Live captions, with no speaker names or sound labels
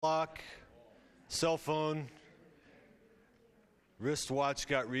Clock, cell phone, wristwatch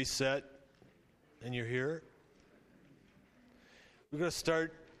got reset, and you're here. We're going to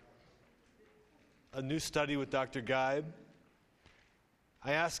start a new study with Dr. Geib.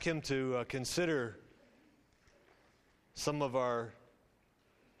 I asked him to consider some of our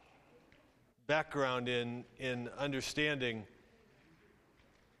background in understanding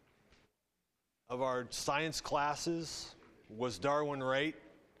of our science classes. Was Darwin right?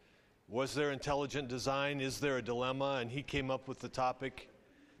 Was there intelligent design? Is there a dilemma? And he came up with the topic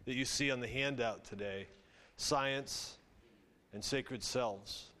that you see on the handout today, science and sacred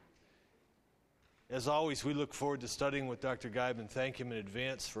selves. As always, we look forward to studying with Dr. Geib and thank him in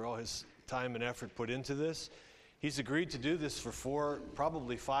advance for all his time and effort put into this. He's agreed to do this for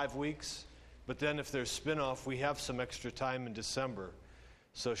probably 5 weeks, but then if there's spin-off, we have some extra time in December.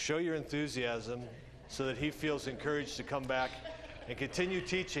 So show your enthusiasm so that he feels encouraged to come back and continue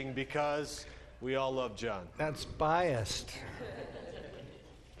teaching because we all love John. That's biased.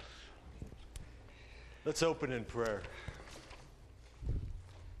 Let's open in prayer.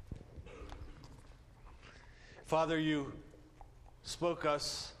 Father, you spoke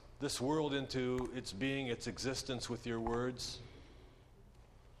us, this world, into its being, its existence with your words.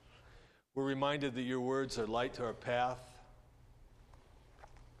 We're reminded that your words are light to our path.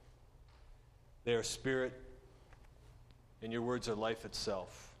 They are spirit, and your words are life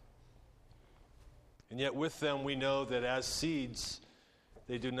itself. And yet with them we know that as seeds,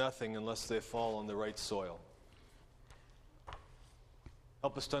 they do nothing unless they fall on the right soil.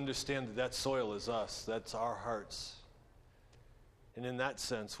 Help us to understand that that soil is us, that's our hearts. And in that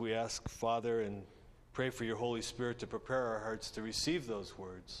sense, we ask, Father, and pray for your Holy Spirit to prepare our hearts to receive those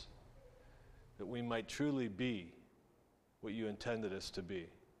words, that we might truly be what you intended us to be.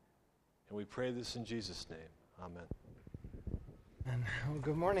 And we pray this in Jesus' name. Amen. And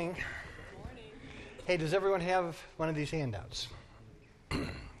good morning. Good morning. Hey, does everyone have one of these handouts?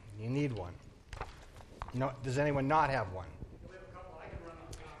 You need one. No, does anyone not have one?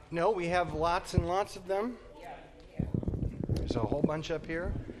 No, we have lots and lots of them. There's a whole bunch up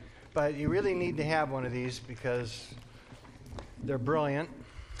here. But you really need to have one of these because they're brilliant.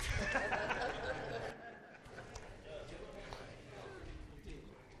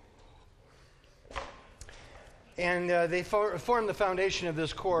 And they form the foundation of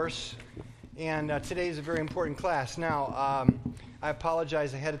this course. And today is a very important class. Now, I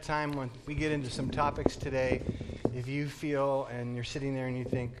apologize ahead of time when we get into some topics today. If you feel and you're sitting there and you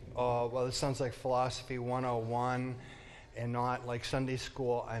think, oh, well, this sounds like Philosophy 101 and not like Sunday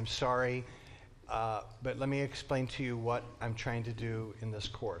school, I'm sorry. But let me explain to you what I'm trying to do in this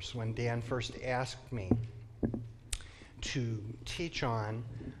course. When Dan first asked me to teach on,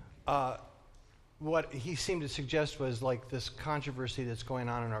 what he seemed to suggest was like this controversy that's going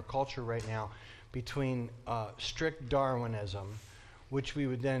on in our culture right now between strict Darwinism, which we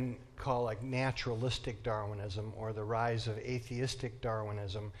would then call like naturalistic Darwinism, or the rise of atheistic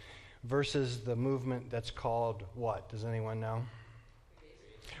Darwinism, versus the movement that's called what? Does anyone know?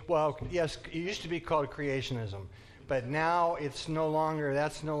 Well, yes, it used to be called creationism, but now that's no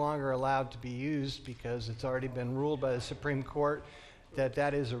longer allowed to be used because it's already been ruled by the Supreme Court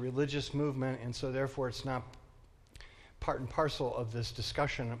that is a religious movement, and so therefore it's not part and parcel of this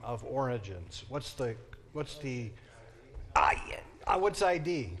discussion of origins. What's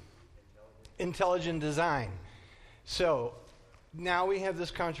ID? Intelligent design. So now we have this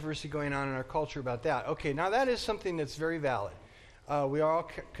controversy going on in our culture about that. Okay, now that is something that's very valid. We are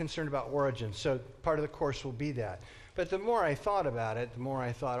all concerned about origins, so part of the course will be that. But the more I thought about it, the more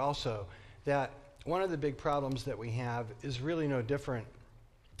I thought also that one of the big problems that we have is really no different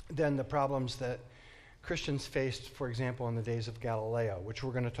than the problems that Christians faced, for example, in the days of Galileo, which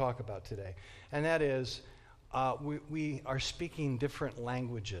we're going to talk about today. And that is, we are speaking different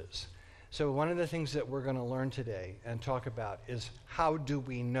languages. So one of the things that we're going to learn today and talk about is how do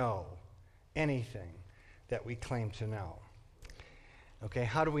we know anything that we claim to know? Okay,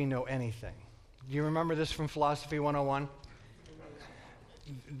 how do we know anything? Do you remember this from Philosophy 101?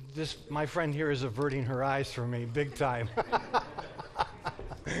 This, my friend here is averting her eyes from me big time.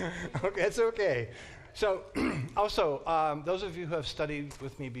 Okay, it's okay. So, also, those of you who have studied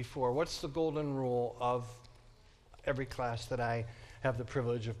with me before, what's the golden rule of every class that I have the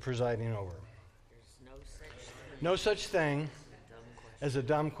privilege of presiding over? There's no such thing as a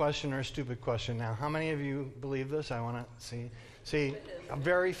dumb question or a stupid question. Now, how many of you believe this? I want to see. See,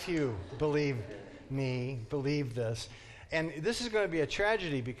 very few believe this. And this is going to be a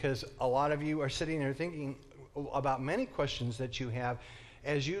tragedy because a lot of you are sitting there thinking about many questions that you have,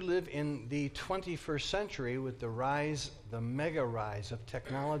 as you live in the 21st century with the mega rise of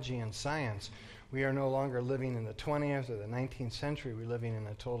technology and science, we are no longer living in the 20th or the 19th century. We're living in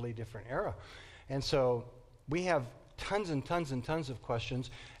a totally different era. And so we have tons and tons and tons of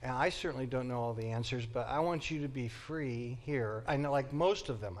questions, and I certainly don't know all the answers, but I want you to be free here. I know, like most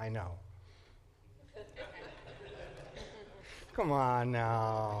of them, I know. Come on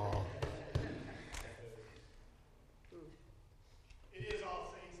now. It is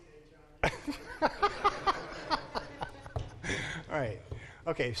all Saints Day, John. All right.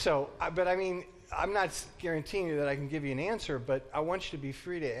 Okay, so, but I mean, I'm not guaranteeing you that I can give you an answer, but I want you to be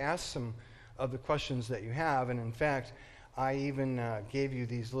free to ask some of the questions that you have. And in fact, I even gave you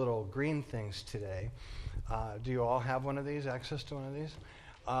these little green things today. Do you all have one of these, access to one of these?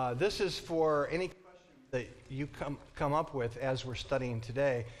 This is for any questions that you come up with as we're studying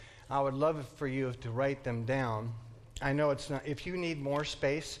today. I would love for you to write them down. I know it's not, if you need more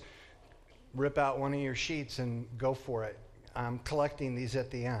space, rip out one of your sheets and go for it. I'm collecting these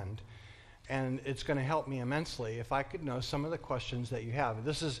at the end. And it's going to help me immensely if I could know some of the questions that you have.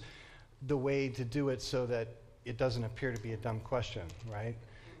 This is the way to do it so that it doesn't appear to be a dumb question, right?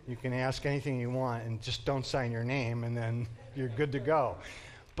 You can ask anything you want and just don't sign your name, and then you're good to go.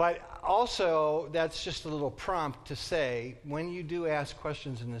 But also, that's just a little prompt to say, when you do ask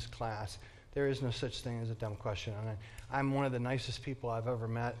questions in this class, there is no such thing as a dumb question. And I'm one of the nicest people I've ever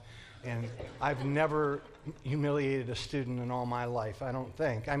met, and I've never humiliated a student in all my life, I don't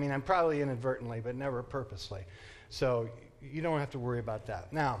think. I mean, I'm probably inadvertently, but never purposely. So you don't have to worry about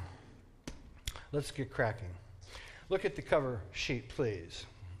that. Now, let's get cracking. Look at the cover sheet, please.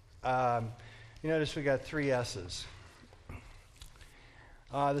 You notice we got 3 S's.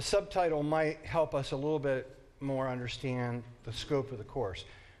 The subtitle might help us a little bit more understand the scope of the course.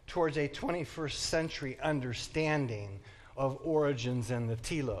 Towards a 21st century understanding of origins and the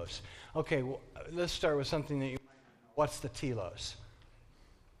telos. Okay, well, let's start with something that you might know. What's the telos?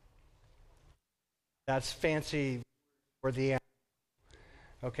 That's fancy for the end.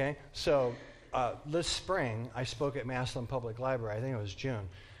 Okay, so this spring I spoke at Massillon Public Library. I think it was June,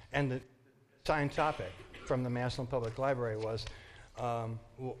 and the assigned topic from the Massillon Public Library was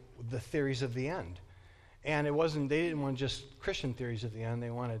the theories of the end. And it wasn't, they didn't want just Christian theories of the end,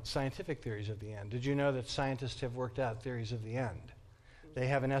 they wanted scientific theories of the end. Did you know that scientists have worked out theories of the end? They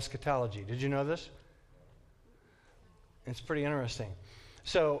have an eschatology. Did you know this? It's pretty interesting.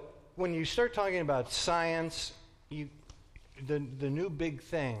 So when you start talking about science, the new big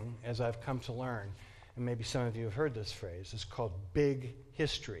thing, as I've come to learn, and maybe some of you have heard this phrase, is called big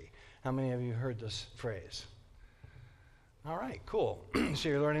history. How many of you heard this phrase? All right, cool. So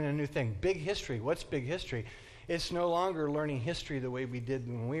you're learning a new thing. Big history. What's big history? It's no longer learning history the way we did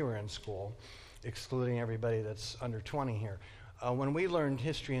when we were in school, excluding everybody that's under 20 here. When we learned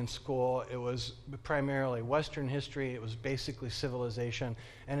history in school, it was primarily Western history. It was basically civilization,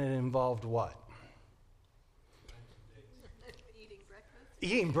 and it involved what? Eating breakfast.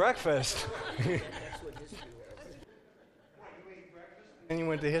 Eating breakfast? That's what history was. And you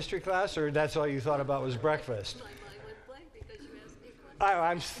went to history class, or that's all you thought about was breakfast? Oh,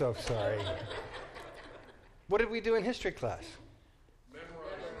 I'm so sorry. What did we do in history class?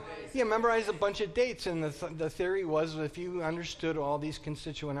 Memorize a bunch of dates, and the theory was if you understood all these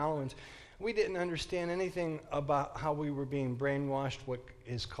constituent elements, we didn't understand anything about how we were being brainwashed, what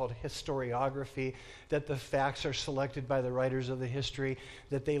is called historiography, that the facts are selected by the writers of the history,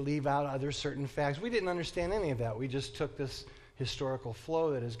 that they leave out other certain facts. We didn't understand any of that. We just took this historical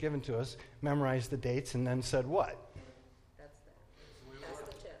flow that is given to us, memorized the dates, and then said what?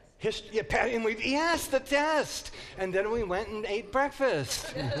 Yes, the test. And then we went and ate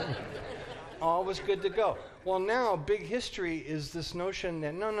breakfast. All was good to go. Well, now big history is this notion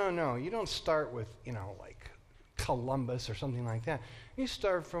that no, you don't start with, like Columbus or something like that. You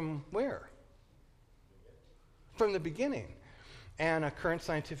start from where? From the beginning. And a current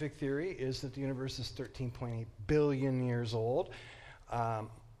scientific theory is that the universe is 13.8 billion years old.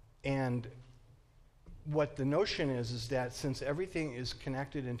 And what the notion is that since everything is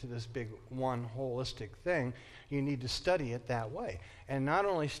connected into this big one holistic thing, you need to study it that way. And not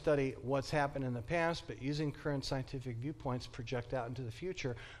only study what's happened in the past, but using current scientific viewpoints, project out into the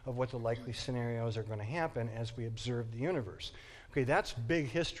future of what the likely scenarios are going to happen as we observe the universe. Okay, that's big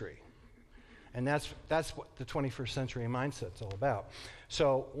history. And that's what the 21st century mindset's all about.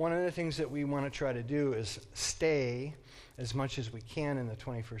 So one of the things that we want to try to do is stay as much as we can in the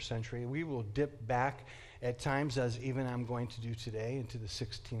 21st century. We will dip back at times, as even I'm going to do today, into the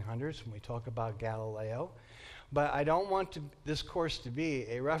 1600s when we talk about Galileo. But I don't want this course to be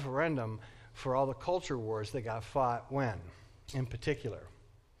a referendum for all the culture wars that got fought when? in particular.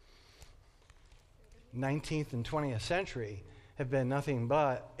 19th and 20th century have been nothing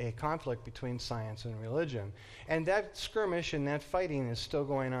but a conflict between science and religion. And that skirmish and that fighting is still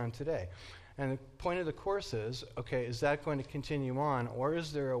going on today. And the point of the course is, okay, is that going to continue on, or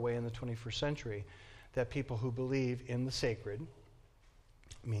is there a way in the 21st century that people who believe in the sacred,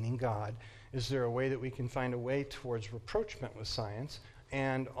 meaning God, is there a way that we can find a way towards rapprochement with science?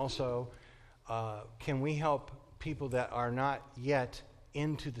 And also, can we help people that are not yet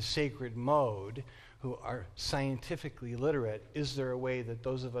into the sacred mode, who are scientifically literate? Is there a way that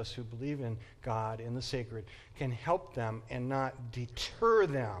those of us who believe in God, in the sacred, can help them and not deter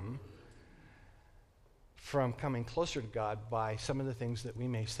them from coming closer to God by some of the things that we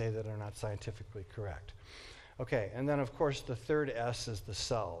may say that are not scientifically correct? Okay, and then of course the third S is the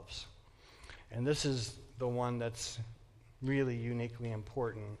selves. And this is the one that's really uniquely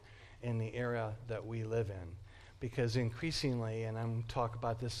important in the era that we live in. Because increasingly, and I'm going to talk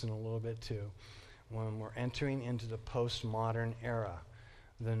about this in a little bit too, when we're entering into the postmodern era,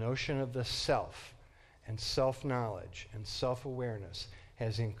 the notion of the self and self-knowledge and self-awareness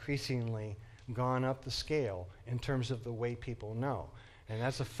has increasingly gone up the scale in terms of the way people know. And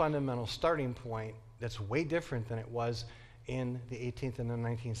that's a fundamental starting point that's way different than it was in the 18th and the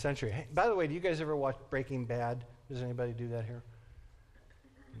 19th century. Hey, by the way, do you guys ever watch Breaking Bad? Does anybody do that here?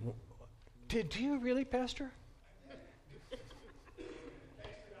 Do you really, Pastor?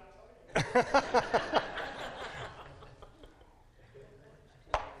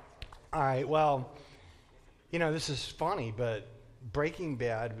 All right, well, this is funny, but Breaking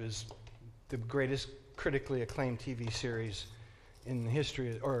Bad was the greatest critically acclaimed TV series in the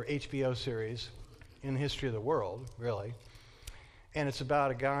history, or HBO series in the history of the world, really. And it's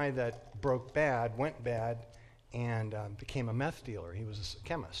about a guy that went bad, and became a meth dealer. He was a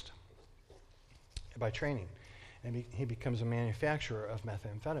chemist by training. And he becomes a manufacturer of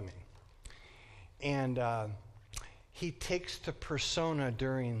methamphetamine. And he takes the persona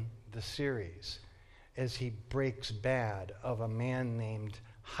during the series as he breaks bad of a man named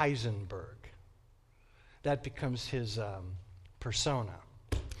Heisenberg. That becomes his persona.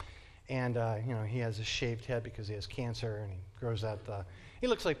 And, he has a shaved head because he has cancer, and he grows out he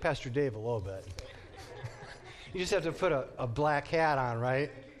looks like Pastor Dave a little bit. You just have to put a black hat on, right?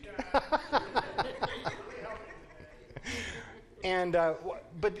 And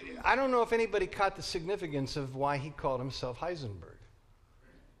but I don't know if anybody caught the significance of why he called himself Heisenberg.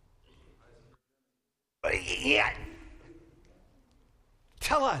 Yeah.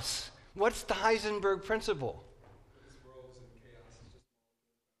 Tell us, what's the Heisenberg principle?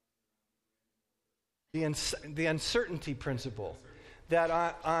 The uncertainty principle, that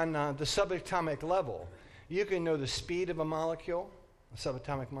on the subatomic level, you can know the speed of a molecule, a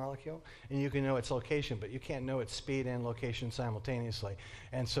subatomic molecule, and you can know its location, but you can't know its speed and location simultaneously.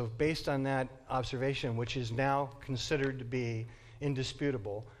 And so based on that observation, which is now considered to be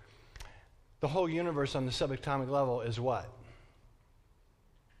indisputable, the whole universe on the subatomic level is what?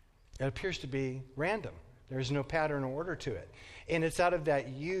 It appears to be random. There's no pattern or order to it. And it's out of that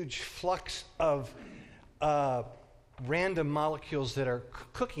huge flux of random molecules that are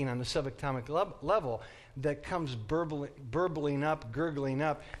cooking on the subatomic level that comes burbling up, gurgling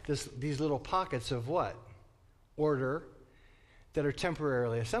up these little pockets of what? Order that are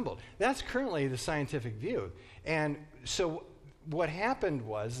temporarily assembled. That's currently the scientific view. And so what happened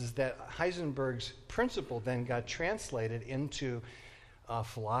is that Heisenberg's principle then got translated into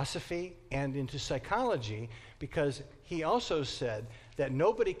philosophy and into psychology, because he also said that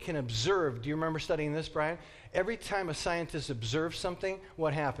nobody can observe. Do you remember studying this, Brian? Every time a scientist observes something,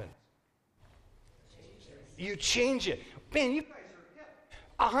 what happened? You change it. Man, you guys are hip.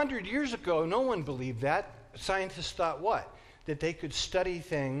 100 years ago, no one believed that. Scientists thought what? That they could study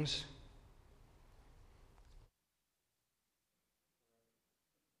things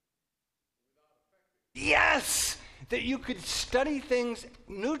yes! That you could study things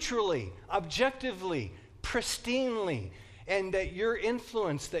neutrally, objectively, pristinely, and that your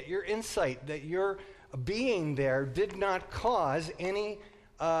influence, that your insight, that your being there did not cause any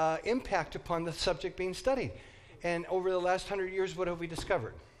impact upon the subject being studied. And over the last 100 years, what have we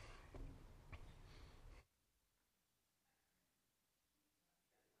discovered?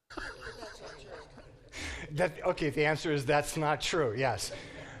 Okay, the answer is that's not true, yes.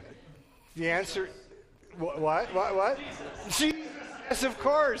 The answer... What? Jesus. Yes, of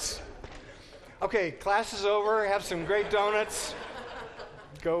course. Okay, class is over. Have some great donuts.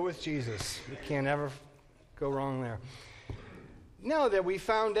 Go with Jesus. You can't ever go wrong there. Now that we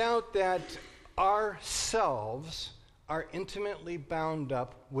found out that ourselves are intimately bound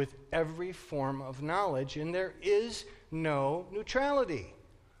up with every form of knowledge, and there is no neutrality.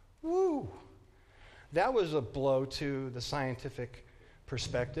 Woo! That was a blow to the scientific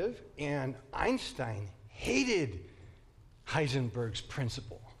perspective, and Einstein hated Heisenberg's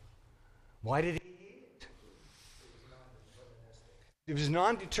principle. Why did he hate it? It was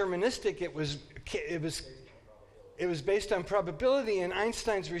non-deterministic. It was based on probability, and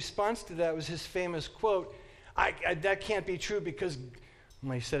Einstein's response to that was his famous quote, that can't be true because,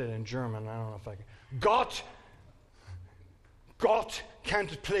 well, he said it in German, I don't know if I can. God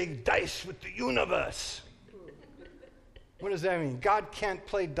can't play dice with the universe. What does that mean? God can't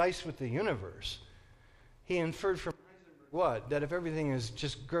play dice with the universe. He inferred from Heisenberg what? That if everything is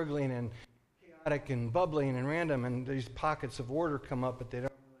just gurgling and chaotic and bubbling and random and these pockets of order come up but they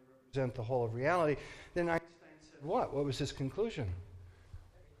don't really represent the whole of reality, then Einstein said what? What was his conclusion?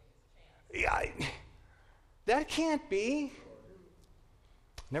 Yeah, that can't be.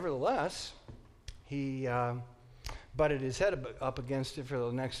 Nevertheless, he butted his head up against it for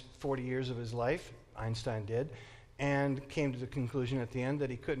the next 40 years of his life, Einstein did, and came to the conclusion at the end that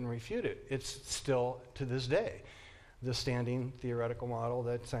he couldn't refute it. It's still, to this day, the standing theoretical model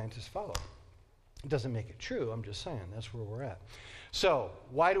that scientists follow. It doesn't make it true, I'm just saying, that's where we're at. So,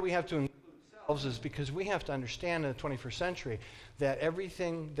 why do we have to include selves? Is because we have to understand in the 21st century that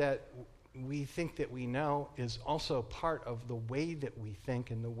everything that we think that we know is also part of the way that we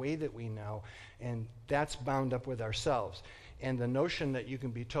think and the way that we know, and that's bound up with ourselves. And the notion that you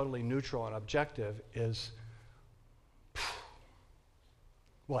can be totally neutral and objective is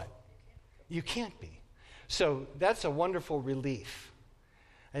what? You can't be. So that's a wonderful relief.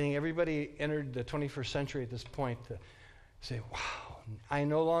 I think everybody entered the 21st century at this point to say, wow, I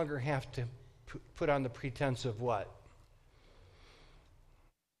no longer have to put on the pretense of what?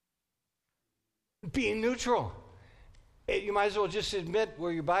 Being neutral. You might as well just admit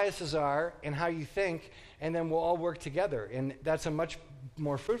where your biases are and how you think, and then we'll all work together. And that's a much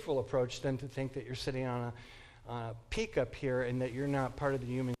more fruitful approach than to think that you're sitting on a peak up here and that you're not part of the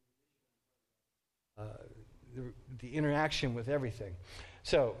human the interaction with everything.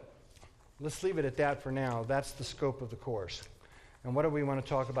 So let's leave it at that for now. That's the scope of the course. And what do we want to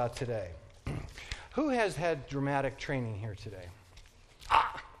talk about today? Who has had dramatic training here today?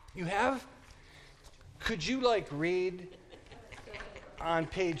 You have? Could you read on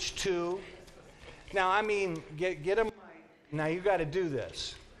page 2? Now, I mean, get a mic. Now, you got to do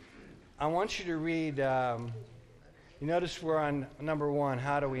this. I want you to read, you notice we're on number 1,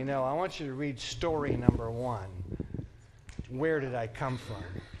 how do we know? I want you to read story number 1. Where did I come from?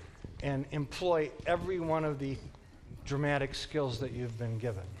 And employ every one of the dramatic skills that you've been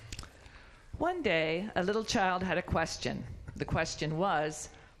given. One day, a little child had a question. The question was,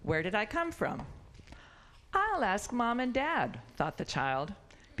 where did I come from? I'll ask Mom and Dad, thought the child,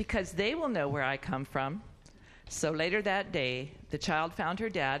 because they will know where I come from. So later that day, the child found her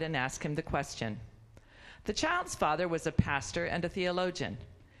dad and asked him the question. The child's father was a pastor and a theologian,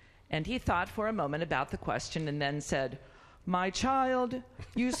 and he thought for a moment about the question and then said, "My child,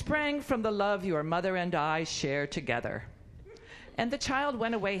 you sprang from the love your mother and I share together." And the child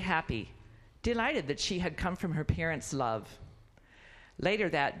went away happy, delighted that she had come from her parents' love. Later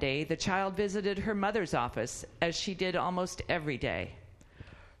that day, the child visited her mother's office, as she did almost every day.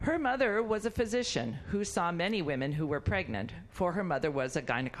 Her mother was a physician who saw many women who were pregnant, for her mother was a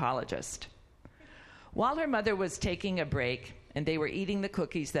gynecologist. While her mother was taking a break, and they were eating the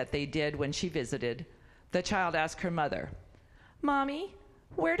cookies that they did when she visited, the child asked her mother, "Mommy,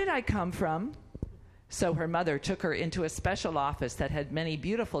 where did I come from?" So her mother took her into a special office that had many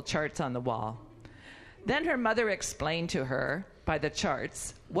beautiful charts on the wall. Then her mother explained to her, by the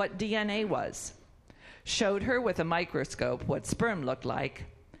charts, what DNA was, showed her with a microscope what sperm looked like,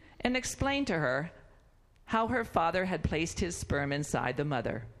 and explained to her how her father had placed his sperm inside the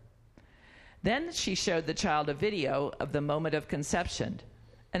mother. Then she showed the child a video of the moment of conception,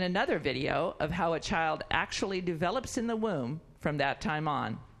 and another video of how a child actually develops in the womb from that time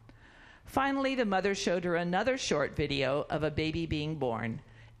on. Finally, the mother showed her another short video of a baby being born,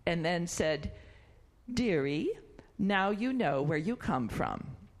 and then said, "Dearie, now you know where you come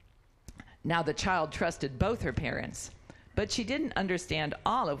from." Now the child trusted both her parents, but she didn't understand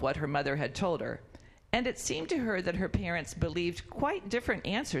all of what her mother had told her, and it seemed to her that her parents believed quite different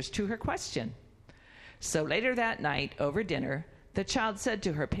answers to her question. So later that night, over dinner, the child said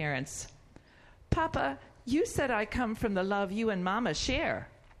to her parents, "Papa, you said I come from the love you and Mama share.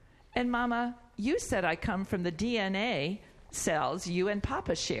 And Mama, you said I come from the DNA cells you and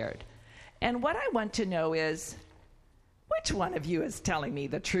Papa shared. And what I want to know is, which one of you is telling me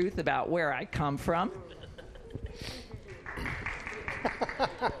the truth about where I come from?"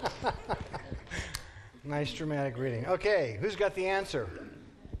 Nice dramatic reading. Okay, who's got the answer?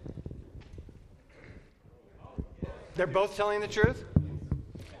 They're both telling the truth?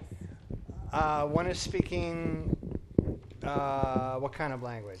 One is speaking, what kind of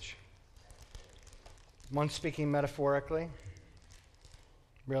language? One's speaking metaphorically?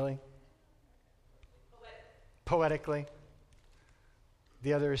 Really? Poetically?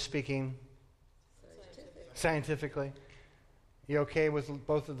 The other is speaking scientifically? You okay with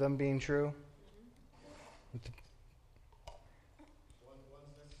both of them being true?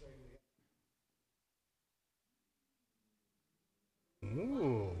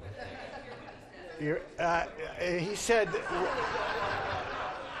 Ooh. He said,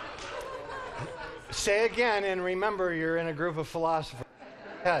 say again, and remember you're in a group of philosophers.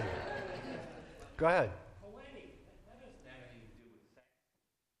 Go ahead. Go ahead.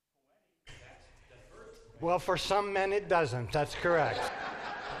 Well, for some men it doesn't. That's correct.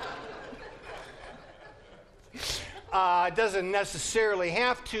 It doesn't necessarily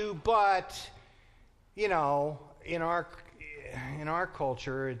have to, but, you know, in our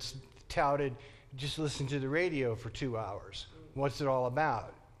culture, it's touted, just listen to the radio for 2 hours. What's it all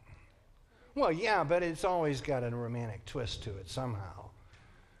about? Well, yeah, but it's always got a romantic twist to it somehow.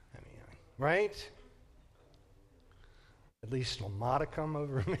 I mean, right? At least a modicum of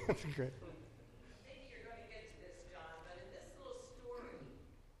romantic. Maybe you're going to get to this, John, but in this little story,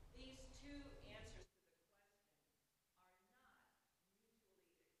 these two answers to the question are not mutually exclusive.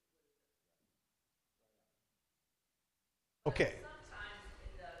 Okay. Sometimes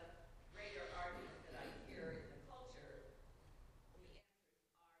in the greater argument that I hear in the culture, the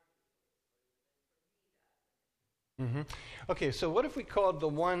answers are mutually exclusive, and for me that's Okay, so what if we called the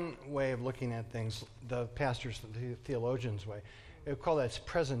one way of looking at things, the pastors, the theologians' way, we call that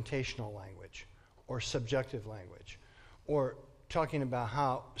presentational language or subjective language, or talking about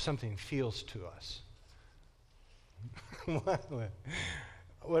how something feels to us.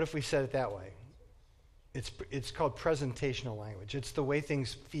 What if we said it that way? It's called presentational language. It's the way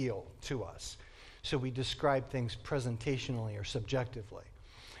things feel to us. So we describe things presentationally or subjectively.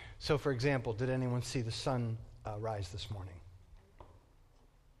 So, for example, did anyone see the sun rise this morning?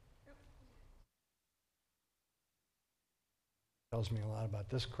 Tells me a lot about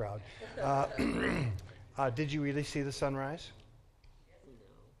this crowd. Did you really see the sunrise?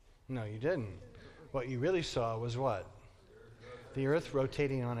 No, you didn't. What you really saw was what? The earth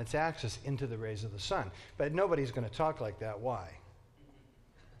rotating on its axis into the rays of the sun. But nobody's going to talk like that. Why?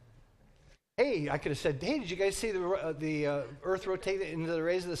 Hey, I could have said, hey, did you guys see the earth rotate into the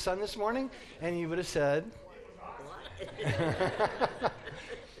rays of the sun this morning? And you would have said...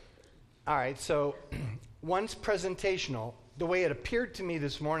 All right, so one's presentational. The way it appeared to me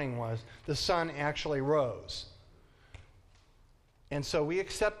this morning was the sun actually rose. And so we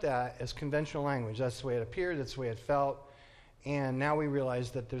accept that as conventional language. That's the way it appeared, that's the way it felt. And now we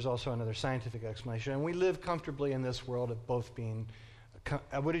realize that there's also another scientific explanation. And we live comfortably in this world of both being,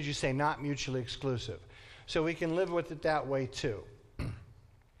 what did you say, not mutually exclusive. So we can live with it that way too.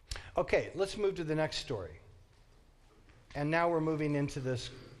 Okay, let's move to the next story. And now we're moving into this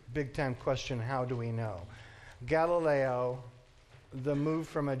big-time question, how do we know? Galileo, the move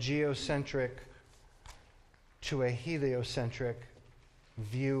from a geocentric to a heliocentric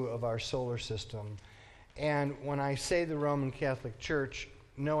view of our solar system. And when I say the Roman Catholic Church,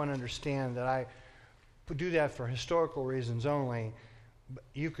 no one understand that I do that for historical reasons only.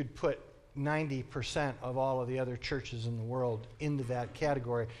 You could put 90% of all of the other churches in the world into that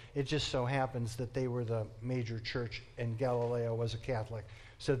category. It just so happens that they were the major church and Galileo was a Catholic.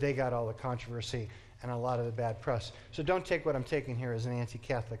 So they got all the controversy and a lot of the bad press. So don't take what I'm taking here as an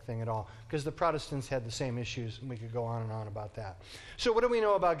anti-Catholic thing at all, because the Protestants had the same issues, and we could go on and on about that. So what do we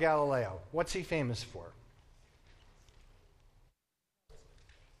know about Galileo? What's he famous for?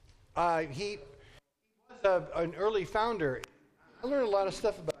 He was an early founder. I learned a lot of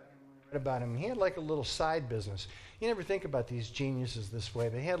stuff about him when I read about him. He had like a little side business. You never think about these geniuses this way,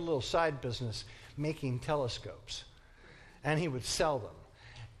 but he had a little side business making telescopes, and he would sell them.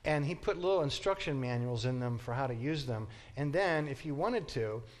 And he put little instruction manuals in them for how to use them. And then, if you wanted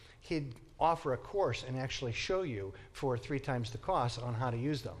to, he'd offer a course and actually show you for 3 times the cost on how to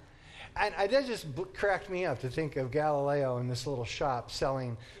use them. And that just cracked me up to think of Galileo in this little shop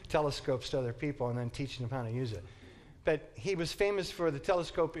selling telescopes to other people and then teaching them how to use it. But he was famous for the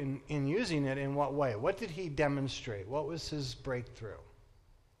telescope in using it in what way? What did he demonstrate? What was his breakthrough?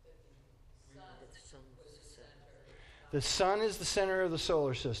 The sun is the center of the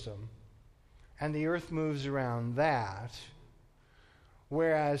solar system, and the earth moves around that.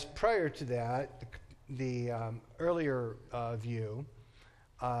 Whereas prior to that, the earlier view,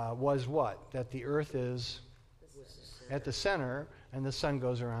 was what? That the earth is at the center and the sun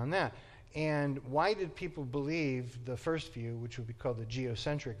goes around that. And why did people believe the first view, which would be called the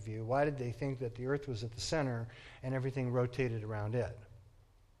geocentric view? Why did they think that the earth was at the center and everything rotated around it?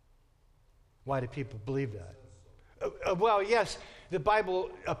 Why did people believe that? Well, yes, the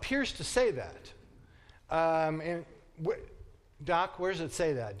Bible appears to say that. Doc, where does it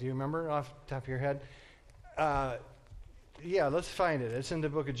say that? Do you remember off the top of your head? Yeah, let's find it. It's in the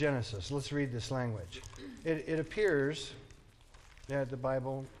book of Genesis. Let's read this language. It appears that the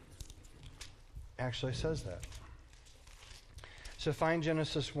Bible actually says that. So find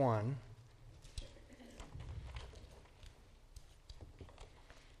Genesis 1.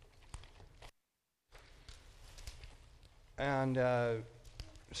 And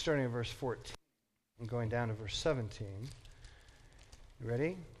starting at verse 14 and going down to verse 17. You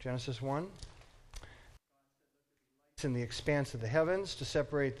ready? Genesis 1. Lights in the expanse of the heavens to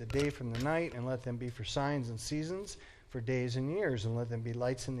separate the day from the night, and let them be for signs and seasons, for days and years, and let them be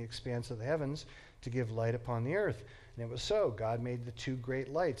lights in the expanse of the heavens to give light upon the earth. And it was so. God made the two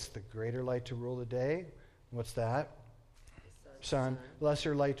great lights, the greater light to rule the day. What's that? Sun.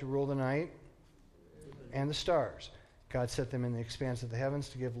 Lesser light to rule the night. And the stars. God set them in the expanse of the heavens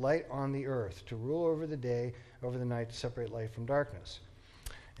to give light on the earth, to rule over the day, over the night, to separate light from darkness.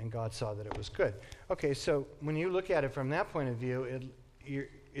 And God saw that it was good. Okay, so when you look at it from that point of view,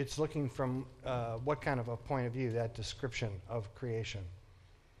 it's looking from what kind of a point of view, that description of creation?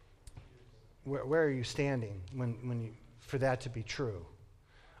 Where are you standing when you, for that to be true?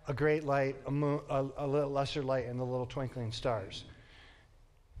 A great light, a moon, a little lesser light, and the little twinkling stars.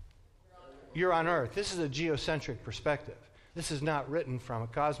 You're on Earth. This is a geocentric perspective. This is not written from a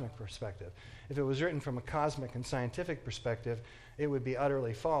cosmic perspective. If it was written from a cosmic and scientific perspective, it would be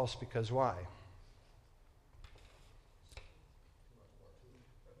utterly false, because why?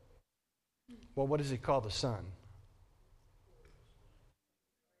 Well, what does he call the sun?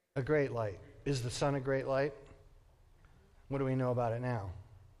 A great light. Is the sun a great light? What do we know about it now?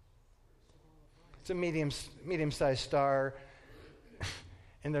 It's a medium-sized star.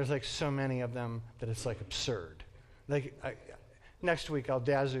 And there's like so many of them that it's like absurd. Like next week I'll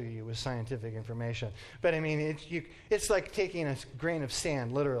dazzle you with scientific information. But I mean, it's like taking a grain of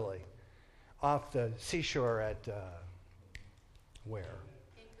sand, literally, off the seashore at where?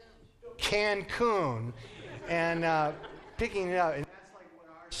 Cancun. And picking it up. And that's like what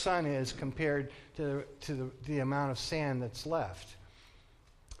our sun is compared to the amount of sand that's left.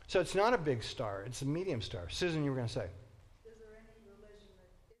 So it's not a big star. It's a medium star. Susan, you were going to say?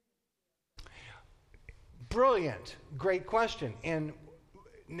 Brilliant. Great question. And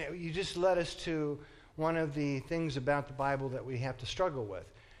you just led us to one of the things about the Bible that we have to struggle with.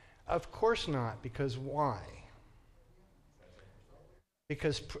 Of course not, because why?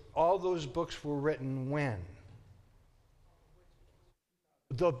 Because all those books were written when?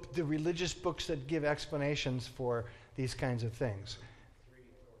 The religious books that give explanations for these kinds of things.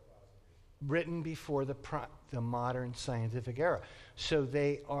 Written before the modern scientific era. So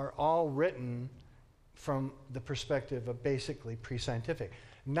they are all written from the perspective of basically pre-scientific.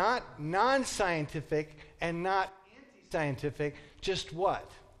 Not non-scientific and not anti-scientific, just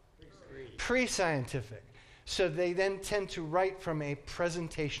what? Pre-scientific. So they then tend to write from a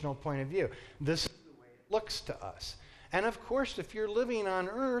presentational point of view. This is the way it looks to us. And of course, if you're living on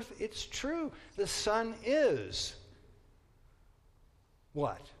Earth, it's true. The sun is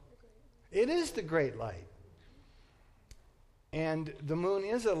what? It is the great light. And the moon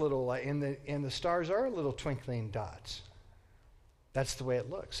is a little light, and the stars are little twinkling dots. That's the way it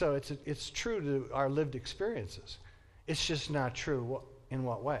looks. So it's true to our lived experiences. It's just not true in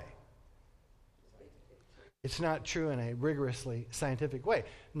what way? It's not true in a rigorously scientific way.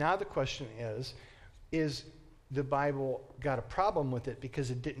 Now the question is the Bible got a problem with it because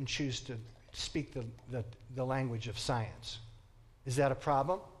it didn't choose to speak the language of science? Is that a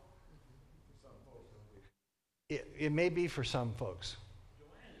problem? It may be for some folks.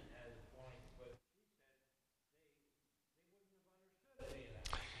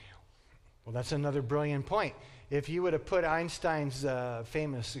 Well, that's another brilliant point. If you would have put Einstein's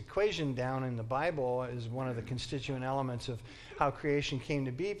famous equation down in the Bible as one of the constituent elements of how creation came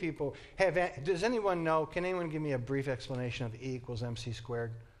to be, does anyone know, can anyone give me a brief explanation of E equals mc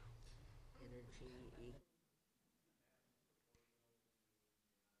squared?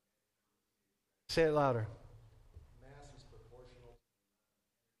 Say it louder.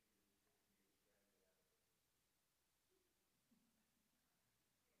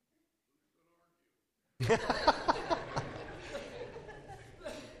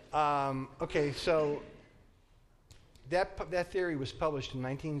 Okay, so that theory was published in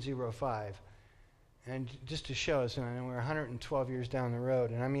 1905. And just to show us, and we're 112 years down the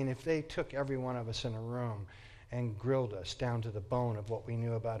road, and I mean, if they took every one of us in a room and grilled us down to the bone of what we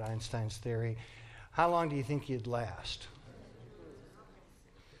knew about Einstein's theory, how long do you think you'd last?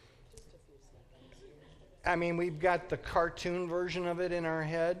 I mean, we've got the cartoon version of it in our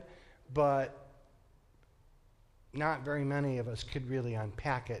head, but not very many of us could really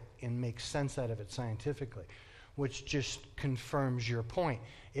unpack it and make sense out of it scientifically, which just confirms your point.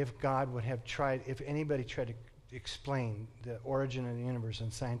 If God would have tried, if anybody tried to explain the origin of the universe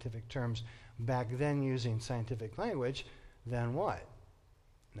in scientific terms back then using scientific language, then what?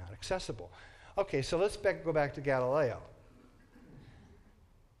 Not accessible. Okay, so let's go back to Galileo.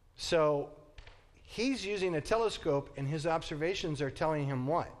 So he's using a telescope, and his observations are telling him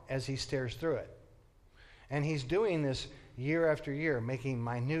what as he stares through it? And he's doing this year after year, making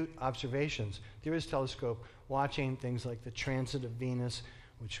minute observations through his telescope, watching things like the transit of Venus,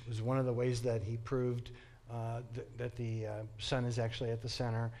 which was one of the ways that he proved that the sun is actually at the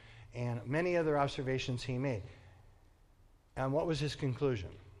center, and many other observations he made. And what was his conclusion?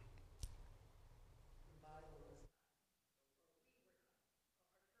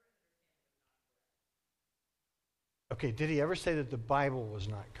 Okay, did he ever say that the Bible was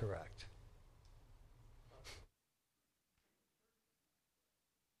not correct?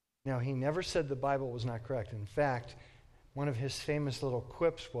 No, he never said the Bible was not correct. In fact, one of his famous little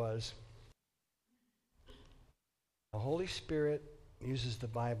quips was, the Holy Spirit uses the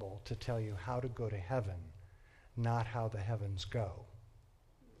Bible to tell you how to go to heaven, not how the heavens go.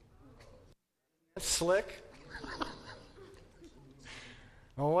 That's slick.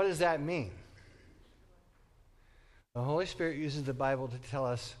 Well, what does that mean? The Holy Spirit uses the Bible to tell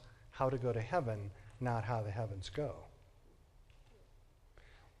us how to go to heaven, not how the heavens go.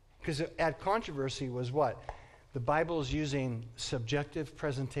 Because at controversy was what? The Bible is using subjective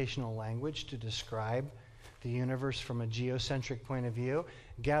presentational language to describe the universe from a geocentric point of view.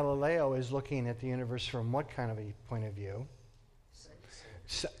 Galileo is looking at the universe from what kind of a point of view?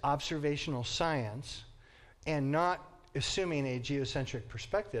 Observational science, and not assuming a geocentric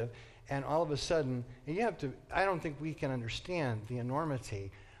perspective. And all of a sudden, I don't think we can understand the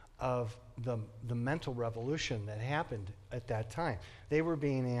enormity of the mental revolution that happened at that time. They were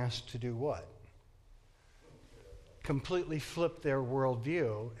being asked to do what? Completely flip their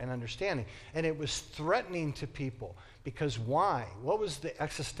worldview and understanding. And it was threatening to people. Because why? What was the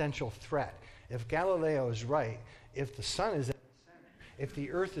existential threat? If Galileo is right, if the sun is at the center, if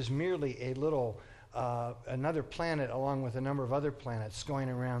the earth is merely a little, another planet along with a number of other planets going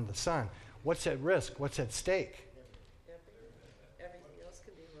around the sun, what's at risk? What's at stake? Everything else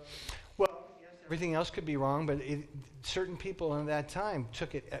could be wrong. Well, yes, everything else could be wrong, but certain people in that time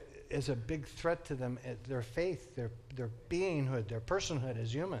took it as a big threat to them, their faith, their beinghood, their personhood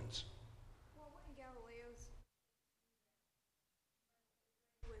as humans. Well, wouldn't Galileo's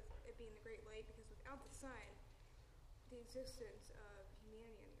with it being the Great Light, because without the sun, the existence of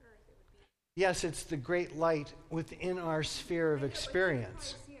humanity on Earth, it would be. Yes, it's the great light within our sphere of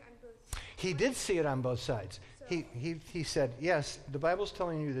experience. He did see it on both sides. He said, yes, the Bible's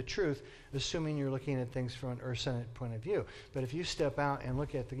telling you the truth, assuming you're looking at things from an earth-centered point of view. But if you step out and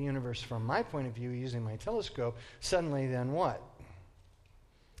look at the universe from my point of view using my telescope, suddenly then what?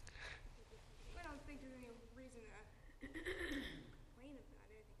 I don't think there's any reason to complain about it. I think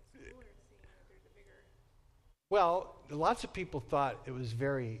it's cooler seeing that there's a bigger. Well, lots of people thought it was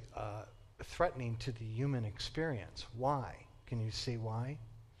very threatening to the human experience. Why? Can you see why?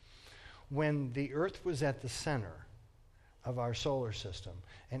 When the Earth was at the center of our solar system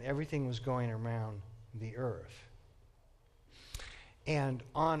and everything was going around the Earth, and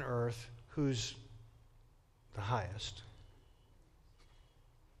on Earth, who's the highest?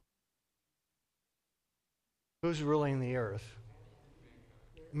 Who's ruling the Earth?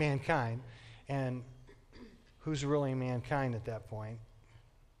 Mankind. And who's ruling mankind at that point?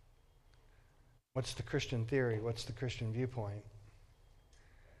 What's the Christian theory? What's the Christian viewpoint?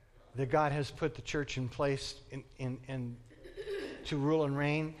 That God has put the church in place in to rule and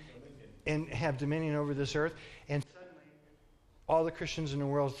reign and have dominion over this earth. And suddenly, all the Christians in the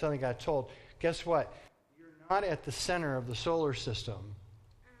world suddenly got told, guess what? You're not at the center of the solar system.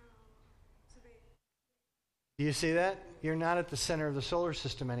 Do you see that? You're not at the center of the solar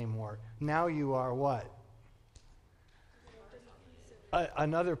system anymore. Now you are what?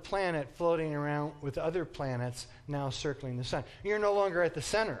 Another planet floating around with other planets now circling the sun. You're no longer at the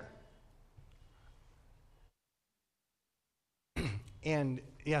center. And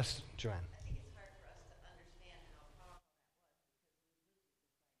yes, Joanne. I think it's hard for us to understand how powerful that was because we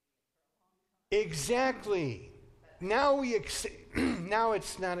lived with this idea for a long time. Exactly. But now now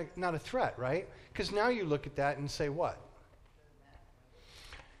it's not a threat, right? Because now you look at that and say, what?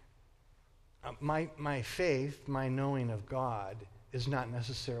 My faith, my knowing of God, is not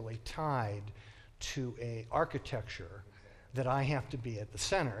necessarily tied to a architecture that I have to be at the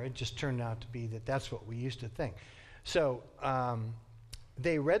center. It just turned out to be that that's what we used to think. So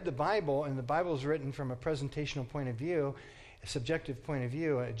they read the Bible, and the Bible is written from a presentational point of view, a subjective point of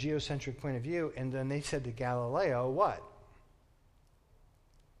view, a geocentric point of view, and then they said to Galileo, what?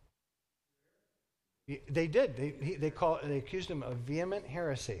 They did. They accused him of vehement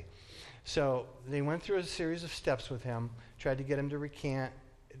heresy. So they went through a series of steps with him, tried to get him to recant.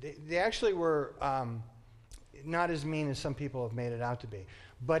 They actually were not as mean as some people have made it out to be.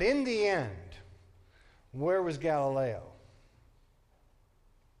 But in the end, where was Galileo?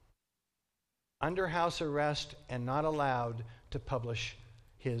 Under house arrest and not allowed to publish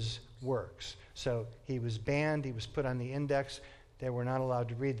his works. So he was banned, he was put on the index. They were not allowed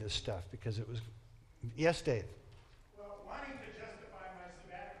to read this stuff because it was... Yes, Dave? Well, wanting to justify my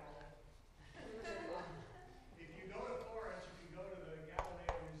sabbatical, if you go to Florence, you can go to the Galileo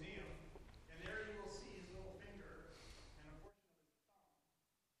Museum, and there you will see his little finger and a portion of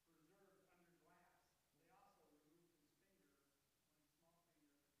his thumb preserved under glass. They also removed his finger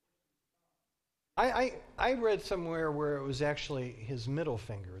when small finger pushed his thumb. I read somewhere where it was actually his middle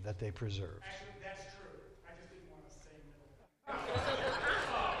finger that they preserved. Actually, that's true. I just didn't want to say middle.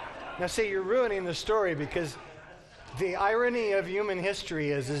 Now, see, you're ruining the story because the irony of human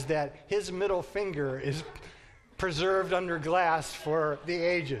history is that his middle finger is preserved under glass for the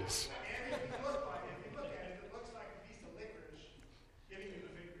ages. And if you look at it, it looks like a piece of licorice giving you the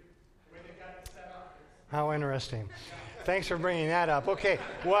finger, the way they got it set up. How interesting. Thanks for bringing that up. Okay,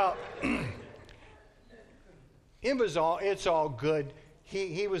 well, it's all good.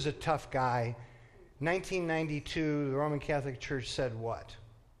 He was a tough guy. 1992, the Roman Catholic Church said what?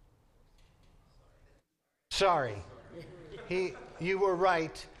 Sorry. You were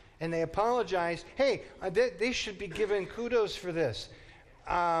right. And they apologized. Hey, they should be given kudos for this.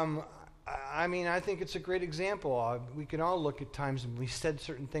 I mean, I think it's a great example. We can all look at times when we said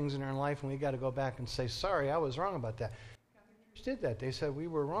certain things in our life and we got to go back and say, sorry, I was wrong about that. Catholic Church did that. They said we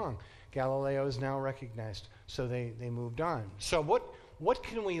were wrong. Galileo is now recognized. So they moved on. So what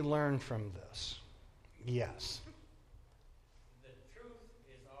can we learn from this? Yes. The truth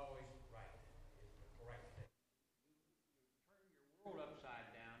is always right, is the correct thing. You turn your world upside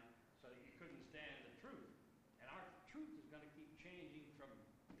down so that you couldn't stand the truth. And our truth is going to keep changing from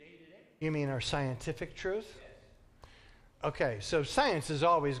day to day. You mean our scientific truth? Yes. Okay, so science is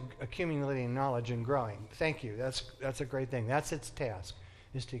always accumulating knowledge and growing. Thank you. That's a great thing. That's its task,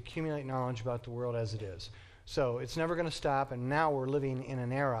 is to accumulate knowledge about the world as it is. So it's never going to stop, and now we're living in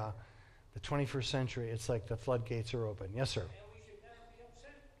an era, the 21st century, it's like the floodgates are open. Yes, sir? And we should never be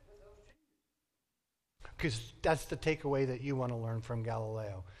upset with those changes. Because that's the takeaway that you want to learn from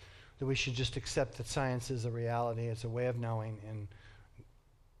Galileo, that we should just accept that science is a reality, it's a way of knowing, and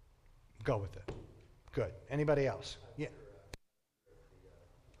go with it. Good. Anybody else? Yeah.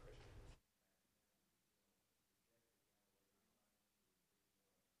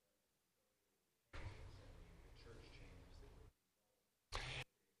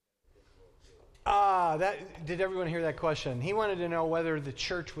 Did everyone hear that question? He wanted to know whether the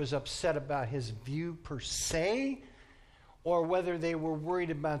church was upset about his view per se, or whether they were worried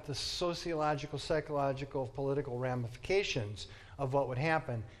about the sociological, psychological, political ramifications of what would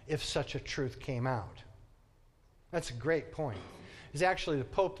happen if such a truth came out. That's a great point. It's actually the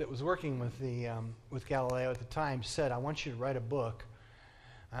Pope that was working with Galileo at the time said, I want you to write a book.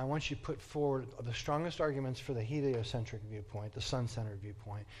 I want you to put forward the strongest arguments for the heliocentric viewpoint, the sun-centered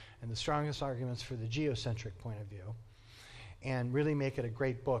viewpoint, and the strongest arguments for the geocentric point of view, and really make it a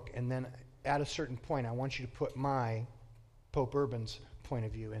great book. And then at a certain point, I want you to put my, Pope Urban's, point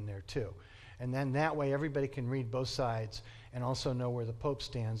of view in there too. And then that way everybody can read both sides and also know where the Pope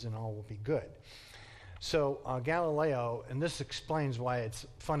stands, and all will be good. So Galileo, and this explains why it's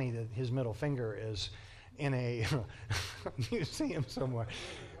funny that his middle finger is in a museum somewhere.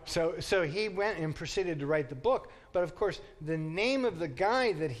 So he went and proceeded to write the book, but of course the name of the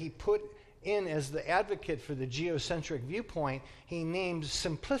guy that he put in as the advocate for the geocentric viewpoint, he named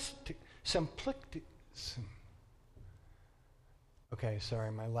okay,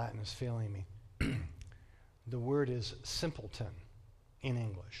 sorry, my Latin is failing me. The word is simpleton in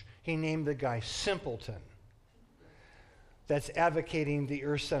English. He named the guy Simpleton. That's advocating the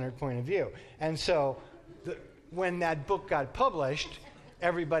earth-centered point of view. And so when that book got published,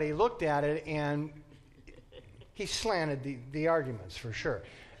 everybody looked at it and he slanted the arguments for sure.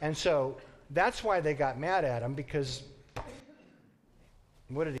 And so That's why they got mad at him, because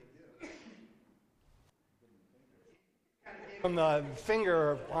what did he do? Gave him the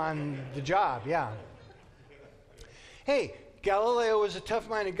finger on the job, yeah. Hey, Galileo was a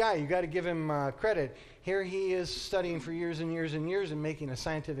tough-minded guy. You got to give him credit. Here he is studying for years and years and years and making a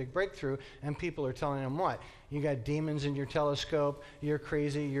scientific breakthrough, and people are telling him what? You got demons in your telescope, you're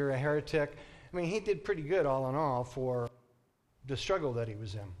crazy, you're a heretic. I mean, he did pretty good all in all for the struggle that he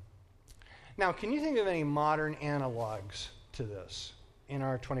was in. Now, can you think of any modern analogs to this in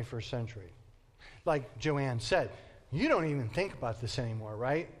our 21st century? Like Joanne said, you don't even think about this anymore,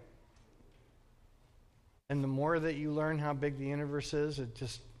 right? And the more that you learn how big the universe is, it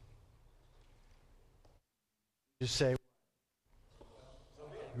just say,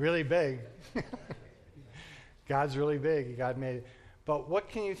 really big. God's really big. God made it. But what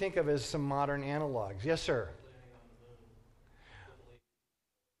can you think of as some modern analogs? Yes, sir.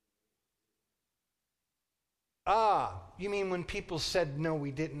 You mean when people said, no,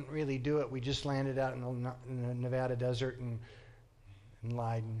 we didn't really do it, we just landed out in the Nevada desert and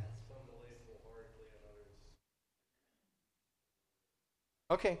lied.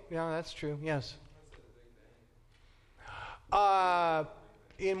 Okay, yeah, that's true, yes.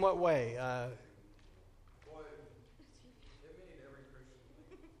 In what way? Well, it made every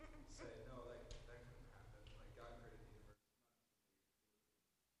Christian say, no, that couldn't happen. Like, God created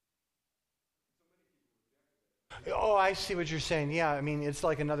the universe. Oh, I see what you're saying. Yeah, I mean, it's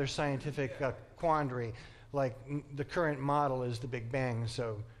like another scientific quandary. Like, the current model is the Big Bang,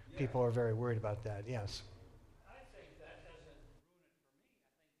 so people are very worried about that, yes. I think that doesn't ruin it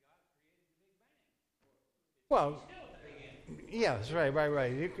for me. I think God created the Big Bang. Well, yes,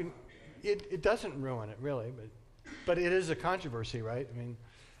 right. You can. It doesn't ruin it really, but it is a controversy, right? I mean,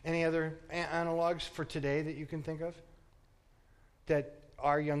 any other analogs for today that you can think of that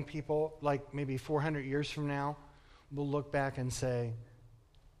our young people, like maybe 400 years from now, will look back and say,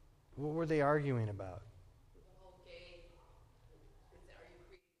 what were they arguing about? The whole Geib, are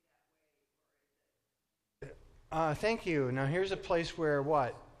you created that way, or is it? Thank you. Now here's a place where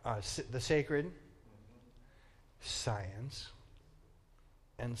what? The sacred, science,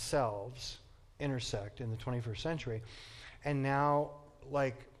 and selves intersect in the 21st century. And now,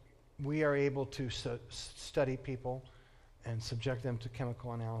 like, we are able to study people and subject them to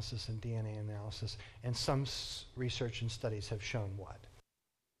chemical analysis and DNA analysis. And some research and studies have shown what?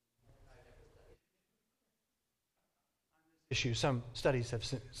 Some studies have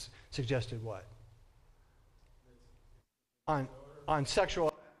suggested what? On sexual.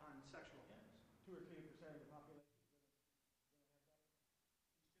 2 or 3% of the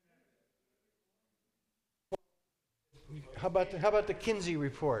population. How about the Kinsey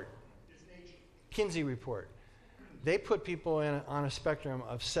report? Kinsey report. They put people on a spectrum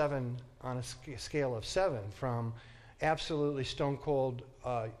of 7, on a scale of 7, from absolutely stone cold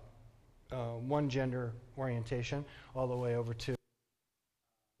one gender orientation all the way over to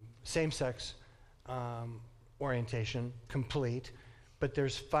same-sex orientation, complete, but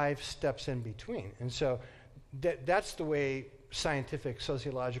there's 5 steps in between. And so that's the way scientific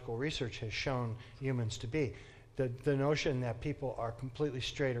sociological research has shown humans to be. The notion that people are completely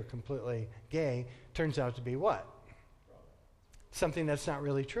straight or completely gay turns out to be what? Something that's not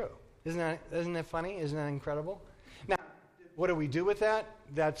really true. Isn't that funny? Isn't that incredible? Now, what do we do with that?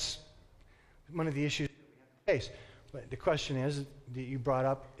 That's one of the issues that we have to face. But the question is that you brought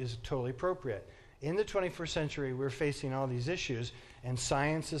up is totally appropriate. In the 21st century, we're facing all these issues, and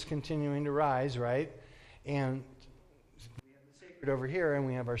science is continuing to rise, right? And we have the sacred over here, and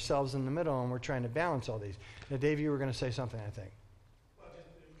we have ourselves in the middle, and we're trying to balance all these. Now, Dave, you were going to say something, I think. Well, just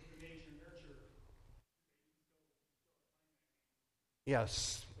the nature nurture.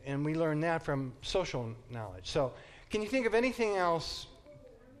 Yes, and we learn that from social knowledge. So, can you think of anything else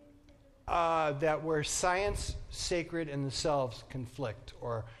that where science, sacred, and the selves conflict,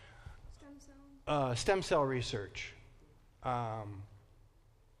 or stem cell research? You're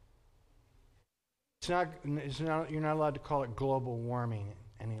not allowed to call it global warming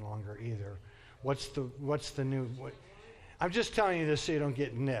any longer either. What's the new? I'm just telling you this so you don't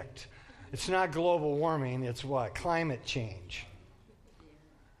get nicked. It's not global warming. It's what? Climate change.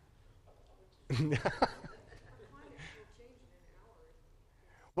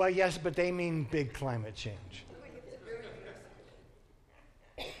 Well, yes, but they mean big climate change.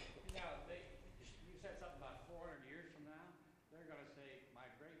 You said something about 400 years from now, they're going to say, my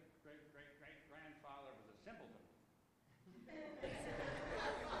great-great-great-great-grandfather was a simpleton.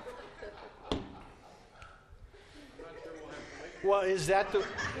 I'm not sure we'll have to wait. Well, is that the...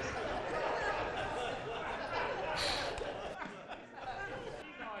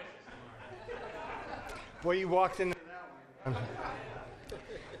 Well, you walked into that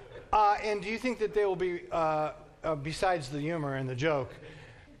one. And do you think that they will be, besides the humor and the joke,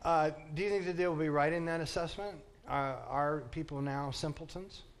 do you think that they will be right in that assessment? Are people now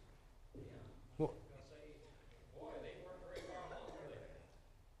simpletons? Well,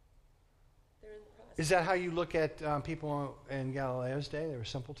 is that how you look at people in Galileo's day? They were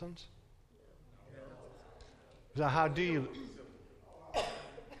simpletons? So how do you... Galileo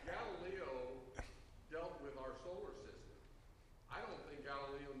dealt with our solar system. I don't think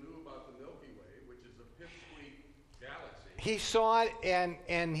Galileo knew about the Milky Way, which is a pipsqueak galaxy. He saw it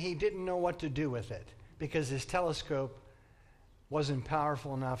and he didn't know what to do with it because his telescope wasn't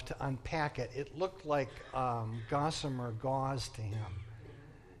powerful enough to unpack it. It looked like gossamer gauze to him.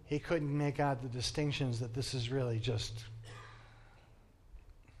 He couldn't make out the distinctions that this is really just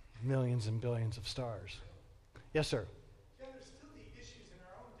millions and billions of stars. Yes, sir. Yeah, there's still the issues in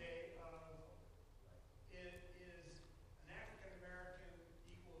our own day of is an African American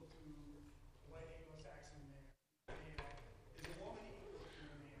equal to a white Anglo-Saxon man? Is a woman equal to a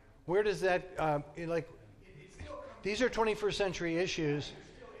man? Where does that, these are 21st century issues,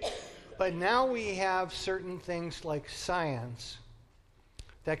 but now we have certain things like science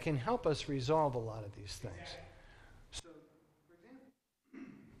that can help us resolve a lot of these things. So, for example,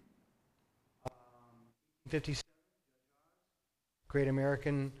 57, Great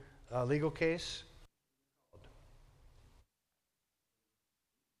American legal case.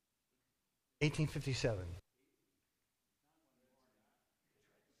 1857.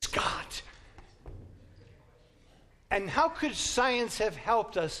 Scott. And how could science have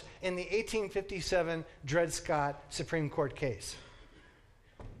helped us in the 1857 Dred Scott Supreme Court case?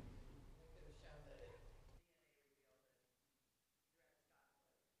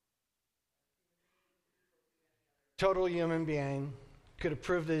 Total human being, could have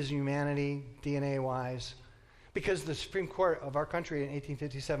proved his humanity DNA-wise, because the Supreme Court of our country in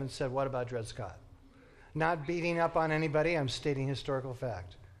 1857 said, what about Dred Scott? Not beating up on anybody, I'm stating historical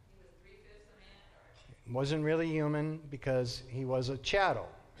fact. Wasn't really human because he was a chattel,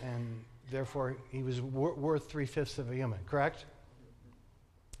 and therefore he was worth 3/5 of a human, correct?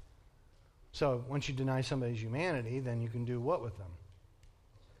 So once you deny somebody's humanity, then you can do what with them?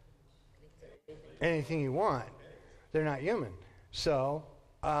 Anything you want. They're not human. So,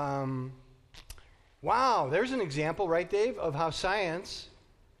 wow, there's an example, right, Dave, of how science...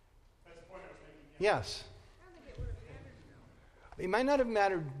 That's the point I was making. Yes. It might not have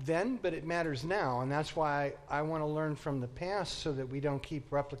mattered then, but it matters now, and that's why I want to learn from the past so that we don't keep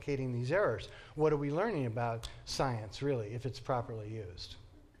replicating these errors. What are we learning about science, really, if it's properly used?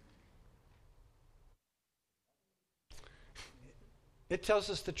 It tells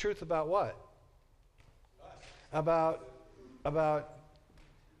us the truth about what? About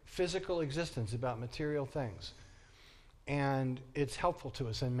physical existence, about material things. And it's helpful to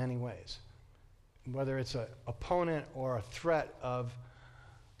us in many ways. Whether it's an opponent or a threat of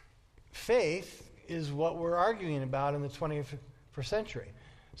faith is what we're arguing about in the 21st century.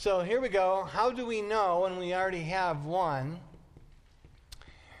 So here we go. How do we know when we already have one?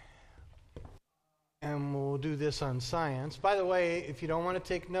 And we'll do this on science. By the way, if you don't want to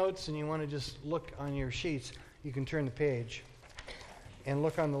take notes and you want to just look on your sheets, you can turn the page and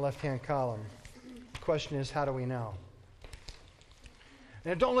look on the left-hand column. The question is, how do we know?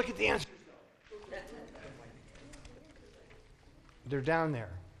 Now, don't look at the answers. They're down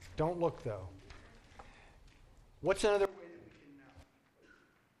there. Don't look, though. What's another way that we can know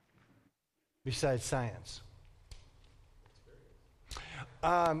besides science?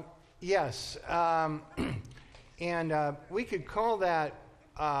 Yes. And we could call that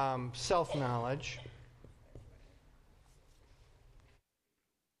self-knowledge.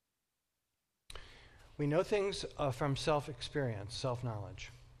 We know things from self-experience, self-knowledge.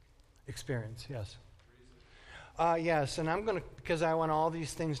 Experience, yes. Yes, and I'm going to, because I want all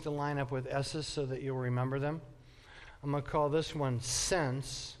these things to line up with S's so that you'll remember them, I'm going to call this one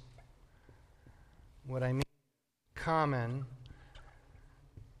sense. What I mean, common,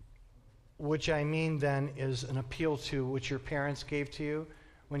 which I mean then is an appeal to which your parents gave to you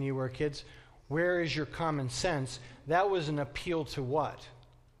when you were kids. Where is your common sense? That was an appeal to what?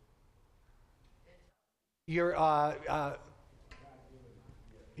 Your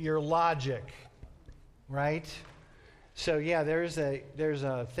logic, right? So yeah, there's a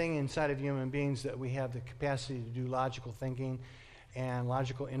thing inside of human beings that we have the capacity to do logical thinking and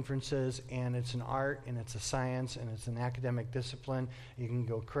logical inferences, and it's an art, and it's a science, and it's an academic discipline. You can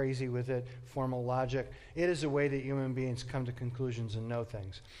go crazy with it, formal logic. It is a way that human beings come to conclusions and know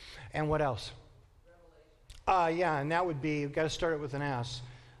things. And what else? Yeah, and that would be, you've got to start it with an S.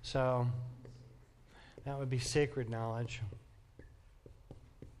 So That would be sacred knowledge.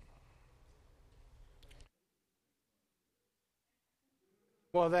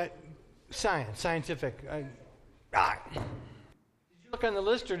 Well, that scientific. Did you look on the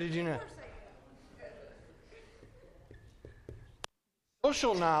list or did you not?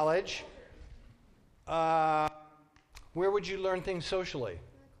 Social knowledge. Where would you learn things socially?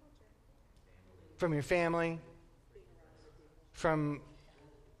 From your family? From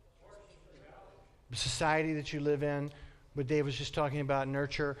the society that you live in? What Dave was just talking about,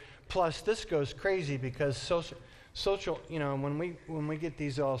 nurture. Plus, this goes crazy because social, when we get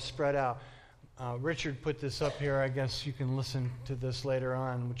these all spread out, Richard put this up here. I guess you can listen to this later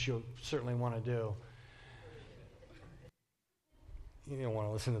on, which you'll certainly want to do. You don't want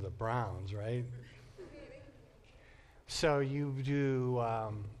to listen to the Browns, right? So you do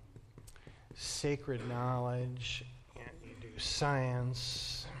sacred knowledge, and you do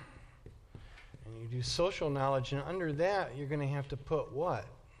science, and you do social knowledge, and under that you're going to have to put what?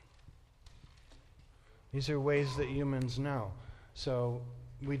 These are ways that humans know. So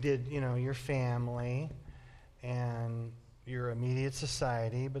we did, your family and your immediate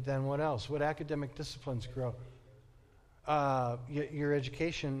society, but then what else? What academic disciplines grow? Your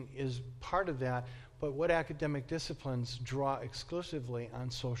education is part of that, but what academic disciplines draw exclusively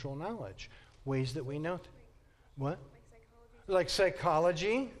on social knowledge? Ways that we know. What? Like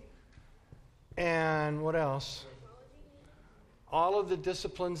psychology. And what else? All of the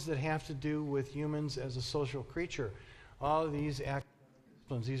disciplines that have to do with humans as a social creature. All of these academic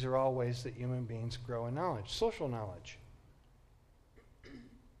disciplines, these are all ways that human beings grow in knowledge. Social knowledge.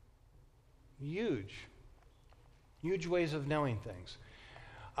 Huge. Huge ways of knowing things.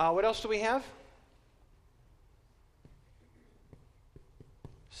 What else do we have?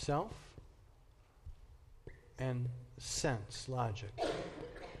 Self and sense, logic.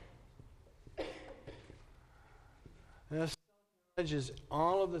 Now, knowledge is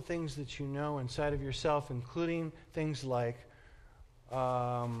all of the things that you know inside of yourself, including things like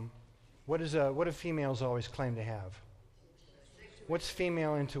what do females always claim to have? What's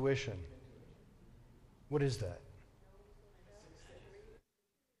female intuition? What is that?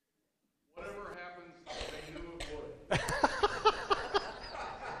 Whatever happens, they knew it would.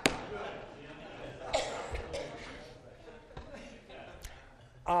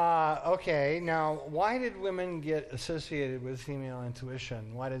 Okay, now why did women get associated with female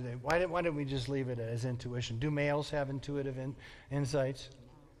intuition? Why did we just leave it as intuition? Do males have intuitive insights?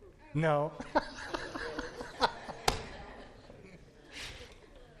 No.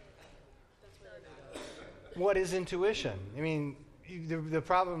 What is intuition? I mean, the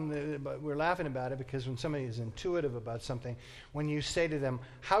problem, we're laughing about it because when somebody is intuitive about something, when you say to them,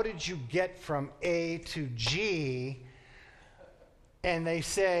 how did you get from A to G? And they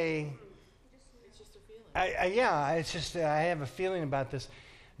say, it's just a feeling. I have a feeling about this.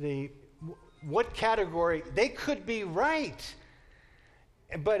 What category? They could be right.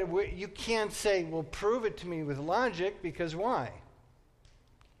 But you can't say, well, prove it to me with logic, because why?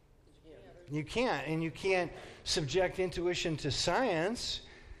 You can't. And you can't subject intuition to science.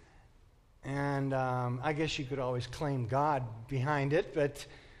 And I guess you could always claim God behind it, but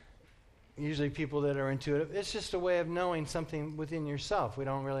usually people that are intuitive, it's just a way of knowing something within yourself. We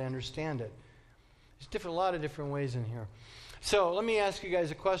don't really understand it. There's a lot of different ways in here. So let me ask you guys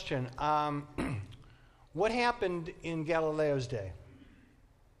a question. What happened in Galileo's day?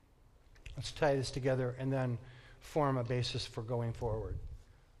 Let's tie this together and then form a basis for going forward.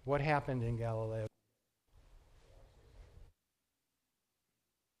 What happened in Galileo?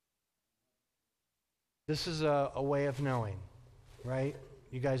 This is a way of knowing, right?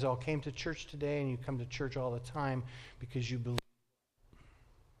 You guys all came to church today, and you come to church all the time because you believe.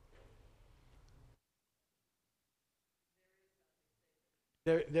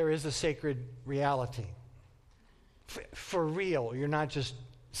 There is a sacred reality. For real. You're not just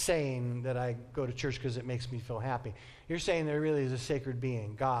saying that I go to church because it makes me feel happy. You're saying there really is a sacred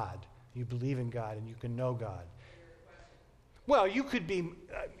being, God. You believe in God, and you can know God. Well, you could be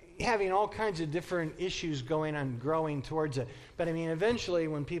having all kinds of different issues going on, growing towards it. But I mean, eventually,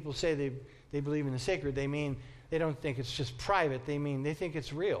 when people say they believe in the sacred, they mean they don't think it's just private. They mean they think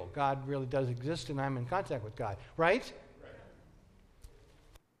it's real. God really does exist, and I'm in contact with God. Right?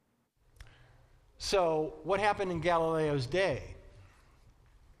 So, what happened in Galileo's day?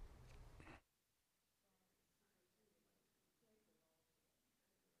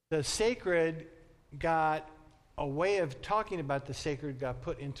 The sacred got a way of talking about the sacred got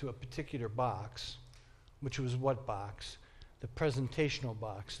put into a particular box, which was what box? the presentational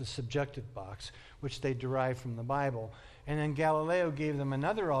box, the subjective box, which they derived from the Bible. And then Galileo gave them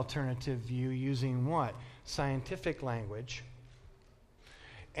another alternative view using what? Scientific language.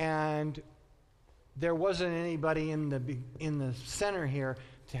 And there wasn't anybody in the center here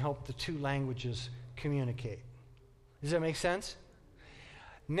to help the two languages communicate. Does that make sense?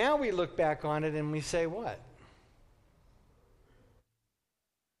 Now we look back on it and we say what?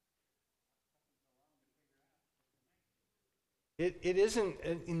 It isn't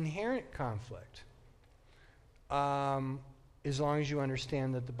an inherent conflict, as long as you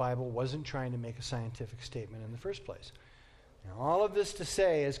understand that the Bible wasn't trying to make a scientific statement in the first place. Now, all of this to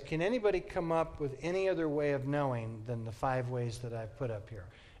say is, can anybody come up with any other way of knowing than the 5 ways that I've put up here?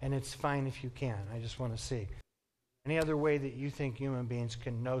 And it's fine if you can. I just want to see. Any other way that you think human beings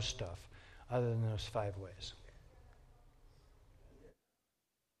can know stuff other than those 5 ways?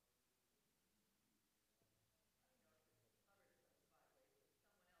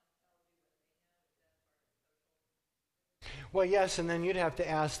 Well, yes, and then you'd have to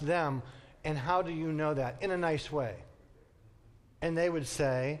ask them, and how do you know that? In a nice way. And they would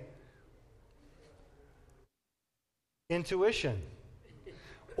say, intuition.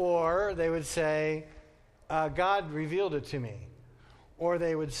 Or they would say, God revealed it to me. Or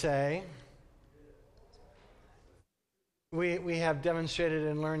they would say, we have demonstrated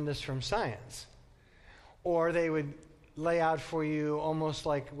and learned this from science. Or they would lay out for you almost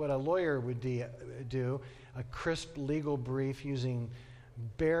like what a lawyer would do, a crisp legal brief using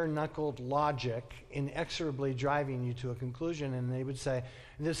bare-knuckled logic, inexorably driving you to a conclusion, and they would say,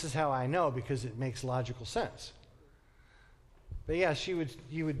 this is how I know because it makes logical sense. But yes, you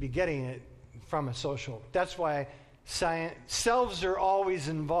would be getting it from a social. That's why selves are always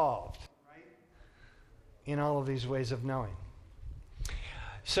involved, right, in all of these ways of knowing.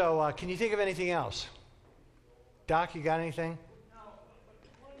 So can you think of anything else? Doc, you got anything?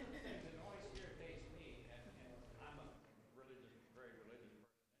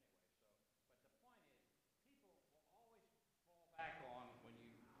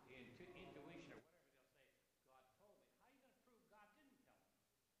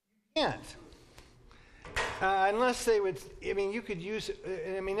 Can't. Unless they would, you could use,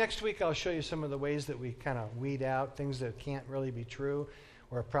 next week I'll show you some of the ways that we kind of weed out things that can't really be true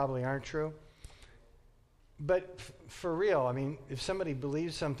or probably aren't true. But for real, if somebody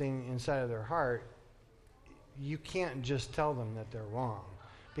believes something inside of their heart, you can't just tell them that they're wrong.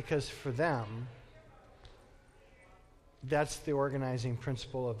 Because for them, that's the organizing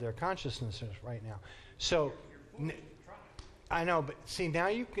principle of their consciousness right now. So, I know, but see, now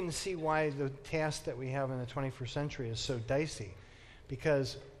you can see why the task that we have in the 21st century is so dicey.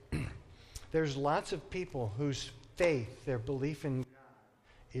 Because there's lots of people whose faith, their belief in God,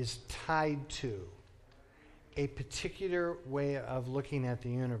 is tied to a particular way of looking at the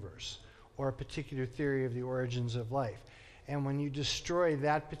universe or a particular theory of the origins of life. And when you destroy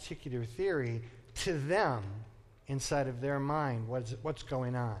that particular theory, to them, inside of their mind, what's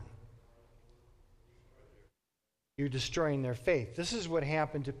going on? You're destroying their faith. This is what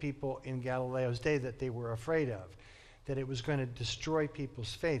happened to people in Galileo's day that they were afraid of, that it was going to destroy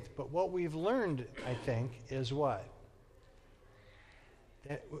people's faith. But what we've learned, I think, is what?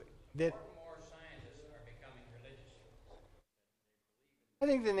 That more scientists are becoming religious. I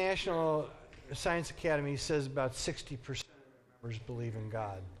think the National Science Academy says about 60% of members believe in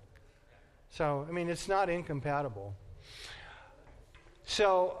God. So, it's not incompatible.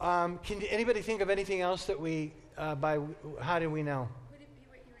 So, can anybody think of anything else that we, how do we know? Would it be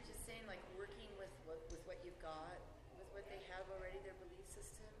what you were just saying, like working with what you've got, with what they have already, their belief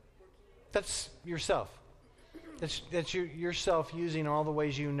system? That's yourself. That's yourself using all the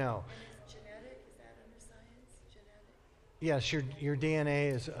ways you know. And is genetic, is that under science? Genetic? Yes, your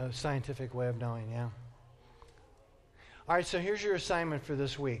DNA is a scientific way of knowing, yeah. All right, so here's your assignment for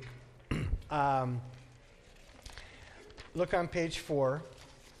this week. Look on page 4.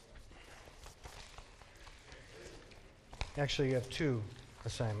 Actually, you have 2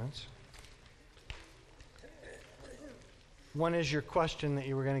 assignments. One is your question that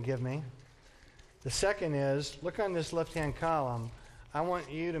you were going to give me. The second is, look on this left-hand column. I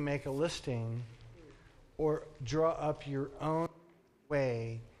want you to make a listing or draw up your own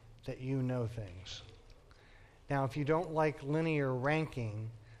way that you know things. Now, if you don't like linear ranking,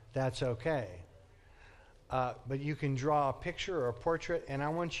 that's okay. But you can draw a picture or a portrait, and I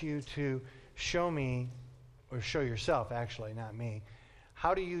want you to show me, or show yourself, actually, not me,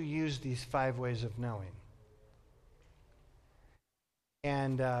 how do you use these 5 ways of knowing?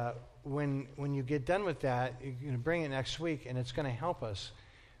 And when you get done with that, you're going to bring it next week, and it's going to help us.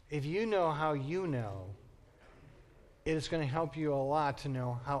 If you know how you know, it is going to help you a lot to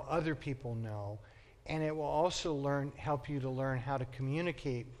know how other people know, and it will also help you to learn how to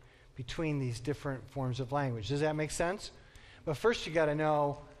communicate between these different forms of language. Does that make sense? But first you got to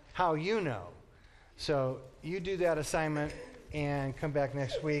know how you know. So you do that assignment and come back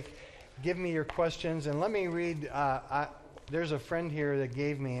next week. Give me your questions, and let me read. There's a friend here that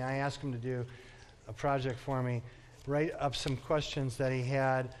I asked him to do a project for me, write up some questions that he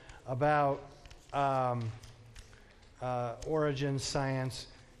had about origin, science,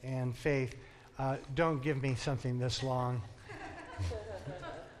 and faith. Don't give me something this long.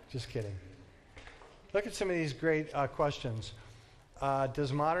 Just kidding. Look at some of these great questions.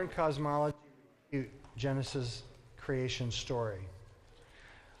 Does modern cosmology refute Genesis creation story?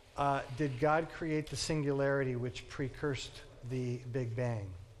 Did God create the singularity which precursed the Big Bang?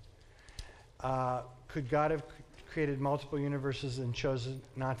 Could God have created multiple universes and chosen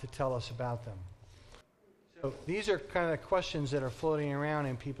not to tell us about them? So these are kind of the questions that are floating around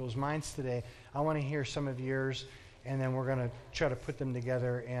in people's minds today. I want to hear some of yours, and then we're going to try to put them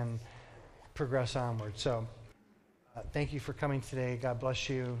together and progress onward. So thank you for coming today. God bless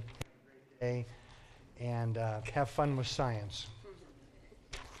you. Have a great day, and have fun with science.